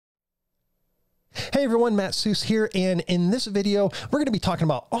Hey everyone, Matt Seuss here, and in this video, we're going to be talking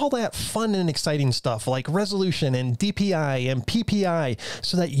about all that fun and exciting stuff like resolution and DPI and PPI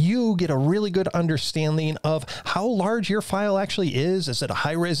so that you get a really good understanding of how large your file actually is. Is it a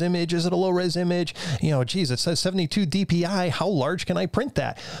high-res image? Is it a low-res image? You know, geez, it says 72 DPI. How large can I print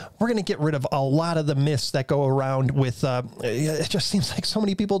that? We're going to get rid of a lot of the myths that go around with, it just seems like so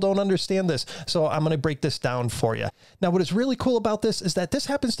many people don't understand this. So I'm going to break this down for you. Now, what is really cool about this is that this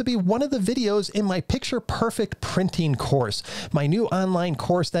happens to be one of the videos in my Picture Perfect printing course, my new online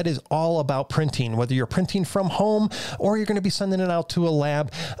course that is all about printing, whether you're printing from home or you're going to be sending it out to a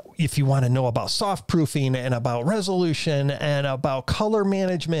lab. If you want to know about soft proofing and about resolution and about color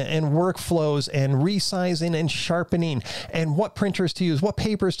management and workflows and resizing and sharpening and what printers to use, what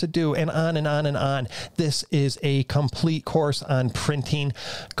papers to do, and on and on and on. This is a complete course on printing.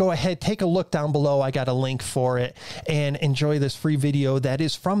 Go ahead, take a look down below. I got a link for it, and enjoy this free video that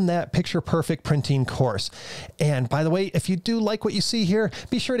is from that Picture Perfect printing course. And by the way, if you do like what you see here,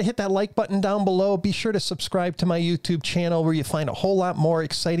 be sure to hit that like button down below. Be sure to subscribe to my YouTube channel where you find a whole lot more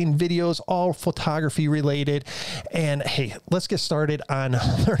exciting videos, all photography related. And hey, let's get started on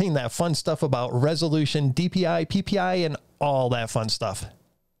learning that fun stuff about resolution, DPI, PPI, and all that fun stuff.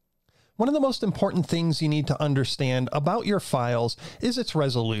 One of the most important things you need to understand about your files is its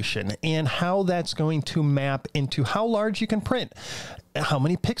resolution and how that's going to map into how large you can print, how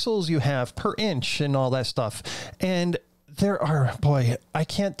many pixels you have per inch and all that stuff. And there are, boy, I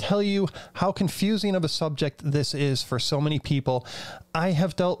can't tell you how confusing of a subject this is for so many people. I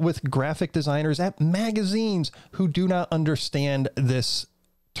have dealt with graphic designers at magazines who do not understand this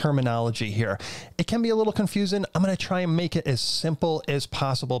terminology here. It can be a little confusing. I'm going to try and make it as simple as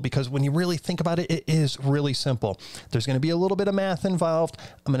possible because when you really think about it, it is really simple. There's going to be a little bit of math involved.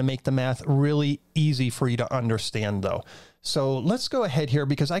 I'm going to make the math really easy for you to understand though. So let's go ahead here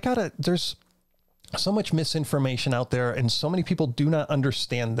because there's so much misinformation out there and so many people do not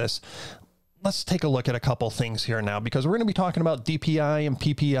understand this. Let's take a look at a couple things here now because we're going to be talking about DPI and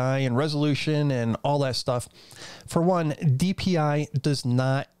PPI and resolution and all that stuff. For one, DPI does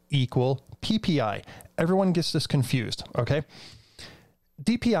not equal PPI. Everyone gets this confused, okay?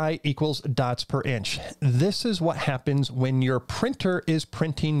 DPI equals dots per inch. This is what happens when your printer is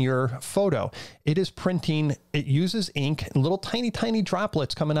printing your photo. It is printing, it uses ink, little tiny, tiny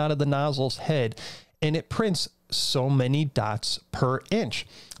droplets coming out of the nozzle's head, and it prints so many dots per inch.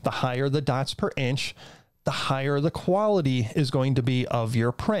 The higher the dots per inch, the higher the quality is going to be of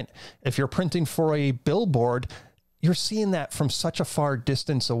your print. If you're printing for a billboard, you're seeing that from such a far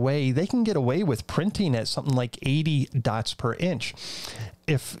distance away. They can get away with printing at something like 80 dots per inch.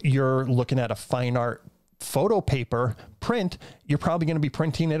 If you're looking at a fine art photo paper print, you're probably going to be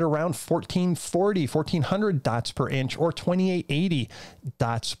printing at around 1440, 1400 dots per inch or 2880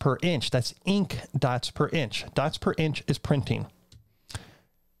 dots per inch. That's ink dots per inch. Dots per inch is printing.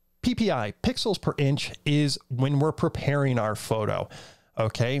 PPI, pixels per inch, is when we're preparing our photo.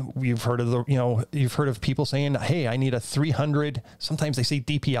 Okay, you've heard of you've heard of people saying, hey, I need a 300, sometimes they say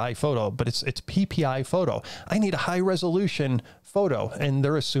DPI photo, but it's PPI photo. I need a high resolution photo, and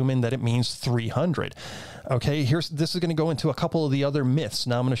they're assuming that it means 300. Okay, this is going to go into a couple of the other myths.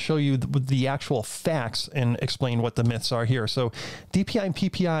 Now I'm going to show you the actual facts and explain what the myths are here. So DPI and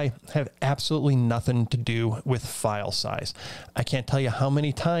PPI have absolutely nothing to do with file size. I can't tell you how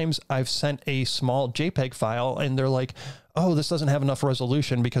many times I've sent a small JPEG file and they're like, oh, this doesn't have enough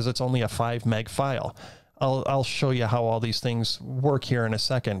resolution because it's only a 5 meg file. I'll show you how all these things work here in a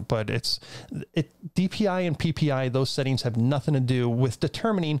second, but DPI and PPI, those settings have nothing to do with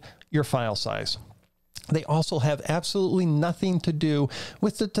determining your file size. They also have absolutely nothing to do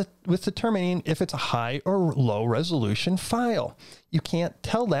with determining if it's a high or low resolution file. You can't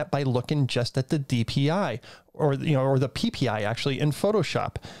tell that by looking just at the DPI or the PPI actually in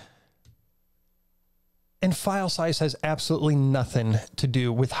Photoshop. And file size has absolutely nothing to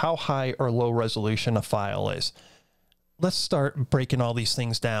do with how high or low resolution a file is. Let's start breaking all these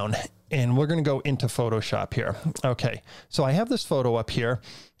things down, and we're going to go into Photoshop here. Okay, so I have this photo up here,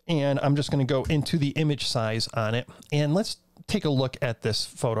 and I'm just going to go into the image size on it, and let's take a look at this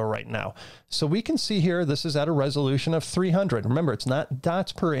photo right now. So we can see here, this is at a resolution of 300. Remember, it's not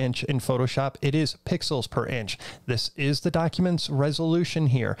dots per inch in Photoshop, it is pixels per inch. This is the document's resolution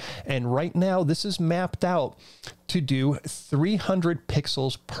here. And right now, this is mapped out to do 300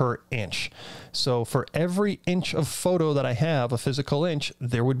 pixels per inch. So for every inch of photo that I have, a physical inch,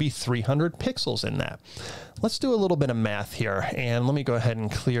 there would be 300 pixels in that. Let's do a little bit of math here, and let me go ahead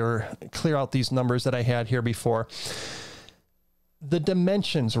and clear out these numbers that I had here before. The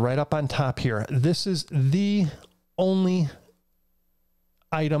dimensions right up on top here, this is the only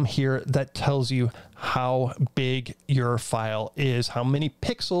item here that tells you how big your file is, how many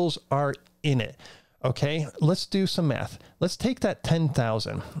pixels are in it. Okay, let's do some math. Let's take that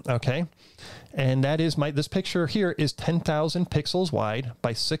 10,000, okay? And that is this picture here is 10,000 pixels wide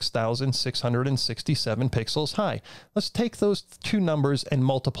by 6,667 pixels high. Let's take those two numbers and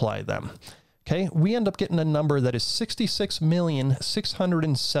multiply them. Okay, we end up getting a number that is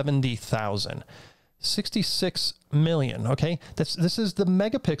 66,670,000. 66 million, okay? This is the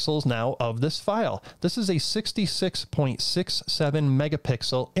megapixels now of this file. This is a 66.67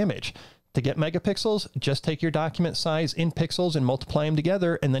 megapixel image. To get megapixels, just take your document size in pixels and multiply them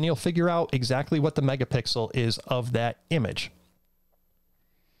together, and then you'll figure out exactly what the megapixel is of that image.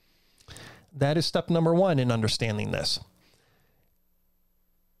 That is step number one in understanding this.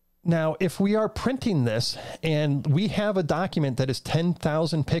 Now, if we are printing this and we have a document that is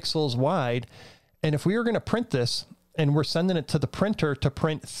 10,000 pixels wide, and if we are going to print this and we're sending it to the printer to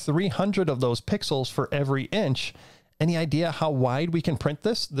print 300 of those pixels for every inch, any idea how wide we can print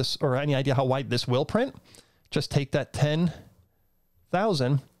this, or any idea how wide this will print? Just take that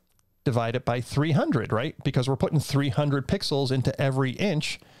 10,000, divide it by 300, right? Because we're putting 300 pixels into every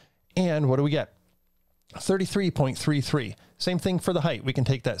inch. And what do we get? 33.33. Same thing for the height. We can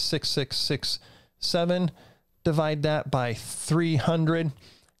take that 6667, divide that by 300,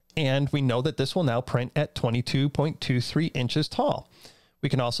 and we know that this will now print at 22.23 inches tall. We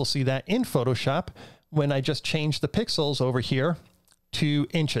can also see that in Photoshop when I just change the pixels over here to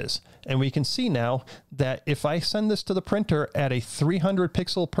inches. And we can see now that if I send this to the printer at a 300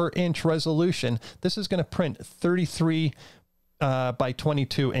 pixel per inch resolution, this is going to print 33 by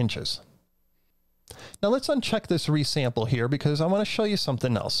 22 inches. Now let's uncheck this resample here because I want to show you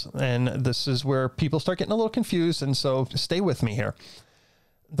something else. And this is where people start getting a little confused, and so stay with me here.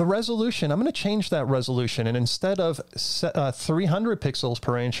 The resolution, I'm going to change that resolution, and instead of 300 pixels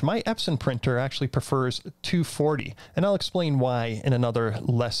per inch, my Epson printer actually prefers 240, and I'll explain why in another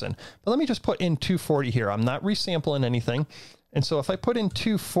lesson. But let me just put in 240 here. I'm not resampling anything, and so if I put in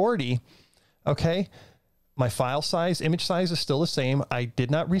 240, okay, my file size, image size is still the same. I did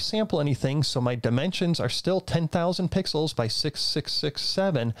not resample anything, so my dimensions are still 10,000 pixels by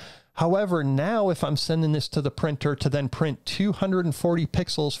 6667. However, now if I'm sending this to the printer to then print 240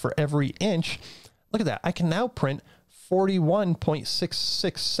 pixels for every inch, look at that. I can now print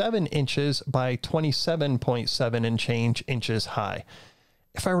 41.667 inches by 27.7 and change inches high.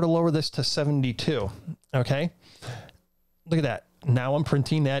 If I were to lower this to 72, okay, look at that. Now I'm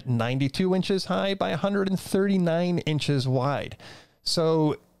printing at 92 inches high by 139 inches wide.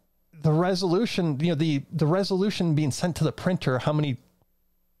 So the resolution, you know, the resolution being sent to the printer, how many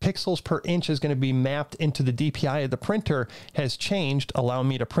pixels per inch is going to be mapped into the DPI of the printer has changed, allowing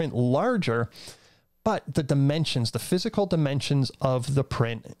me to print larger, but the dimensions, the physical dimensions of the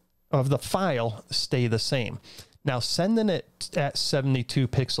print of the file stay the same. Now, sending it at 72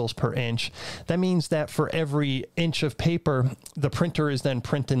 pixels per inch, that means that for every inch of paper, the printer is then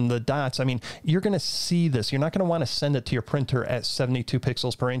printing the dots. I mean, you're going to see this. You're not going to want to send it to your printer at 72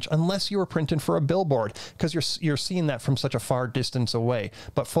 pixels per inch unless you were printing for a billboard, because you're seeing that from such a far distance away.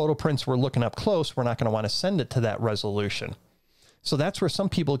 But photo prints we're looking up close, we're not going to want to send it to that resolution. So that's where some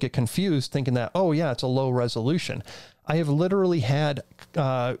people get confused, thinking that, oh yeah, it's a low resolution. I have literally had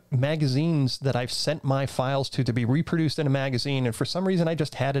magazines that I've sent my files to be reproduced in a magazine, and for some reason I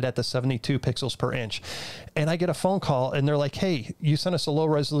just had it at the 72 pixels per inch. And I get a phone call and they're like, hey, you sent us a low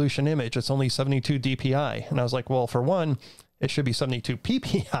resolution image. It's only 72 DPI. And I was like, well, for one, it should be 72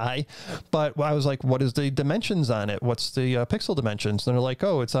 PPI, but I was like, what is the dimensions on it? What's the pixel dimensions? And they're like,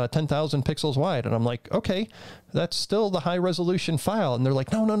 oh, it's 10,000 pixels wide. And I'm like, okay, that's still the high resolution file. And they're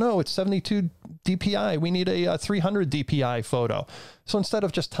like, no, it's 72 DPI. We need a 300 DPI photo. So instead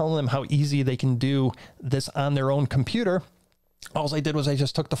of just telling them how easy they can do this on their own computer, all I did was I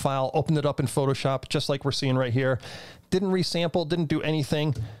just took the file, opened it up in Photoshop, just like we're seeing right here, didn't resample, didn't do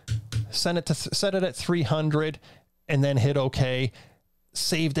anything, set it at 300, and then hit OK,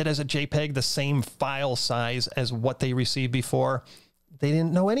 saved it as a JPEG, the same file size as what they received before. They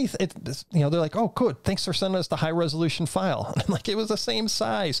didn't know anything. They're like, oh, good. Thanks for sending us the high resolution file. And I'm like, it was the same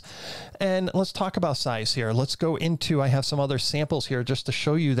size. And let's talk about size here. Let's go into, I have some other samples here just to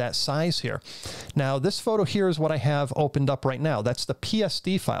show you that size here. Now, this photo here is what I have opened up right now. That's the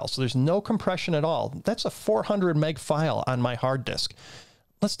PSD file. So there's no compression at all. That's a 400 meg file on my hard disk.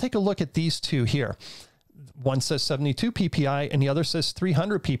 Let's take a look at these two here. One says 72 PPI and the other says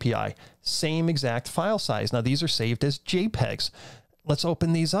 300 PPI. Same exact file size. Now, these are saved as JPEGs. Let's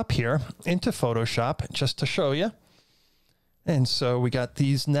open these up here into Photoshop just to show you. And so we got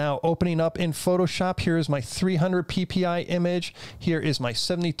these now opening up in Photoshop. Here is my 300 PPI image. Here is my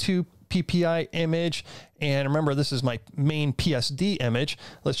 72 PPI image. And remember, this is my main PSD image.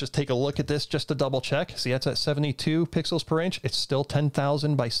 Let's just take a look at this just to double check. See, that's at 72 pixels per inch. It's still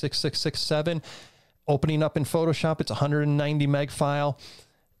 10,000 by 6667. Opening up in Photoshop, it's a 190 meg file.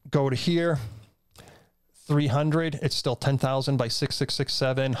 Go to here, 300. It's still 10,000 by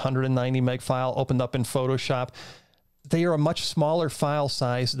 6667, 190 meg file opened up in Photoshop. They are a much smaller file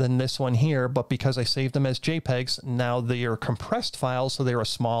size than this one here, but because I saved them as JPEGs, now they are compressed files, so they're a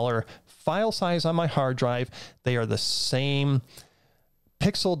smaller file size on my hard drive. They are the same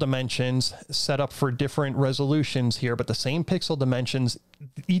pixel dimensions set up for different resolutions here, but the same pixel dimensions.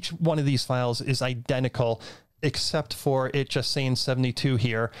 Each one of these files is identical, except for it just saying 72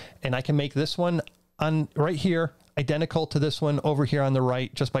 here. And I can make this one on right here identical to this one over here on the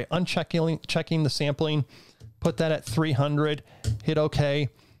right, just by checking the sampling. Put that at 300, hit OK.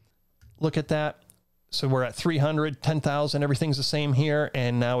 Look at that. So we're at 300, 10,000, everything's the same here.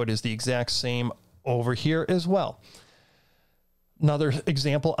 And now it is the exact same over here as well. Another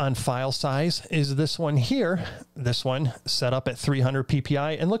example on file size is this one here. This one set up at 300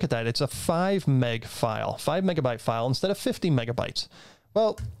 PPI. And look at that. It's a 5 meg file, 5 megabyte file instead of 50 megabytes.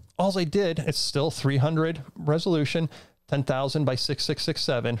 Well, all I did, it's still 300 resolution, 10,000 by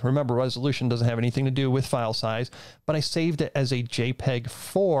 6667. Remember, resolution doesn't have anything to do with file size, but I saved it as a JPEG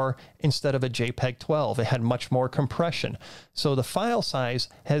 4 instead of a JPEG 12. It had much more compression. So the file size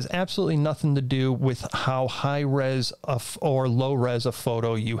has absolutely nothing to do with how high res or low res a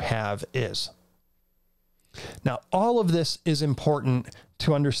photo you have is. Now, all of this is important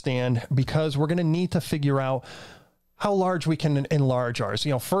to understand because we're going to need to figure out how large we can enlarge ours.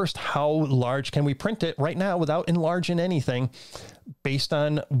 You know, first, how large can we print it right now without enlarging anything based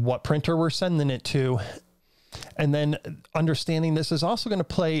on what printer we're sending it to? And then understanding this is also going to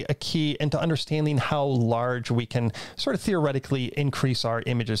play a key into understanding how large we can sort of theoretically increase our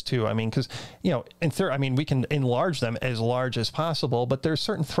images to. I mean, because, you know, in theory, I mean, we can enlarge them as large as possible, but there's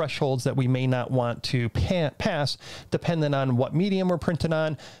certain thresholds that we may not want to pass depending on what medium we're printing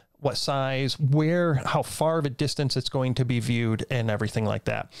on, what size, where, how far of a distance it's going to be viewed, and everything like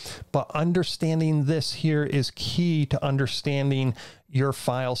that. But understanding this here is key to understanding your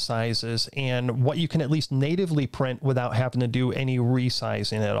file sizes and what you can at least natively print without having to do any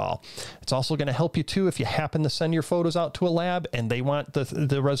resizing at all. It's also going to help you too if you happen to send your photos out to a lab and they want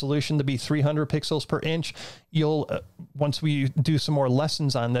the resolution to be 300 pixels per inch. You'll, once we do some more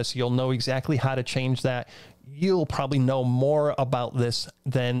lessons on this, you'll know exactly how to change that. You'll probably know more about this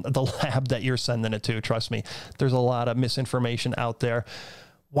than the lab that you're sending it to. Trust me, there's a lot of misinformation out there.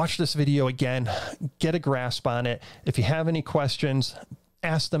 Watch this video again, get a grasp on it. If you have any questions,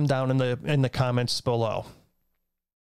 ask them down in the comments below.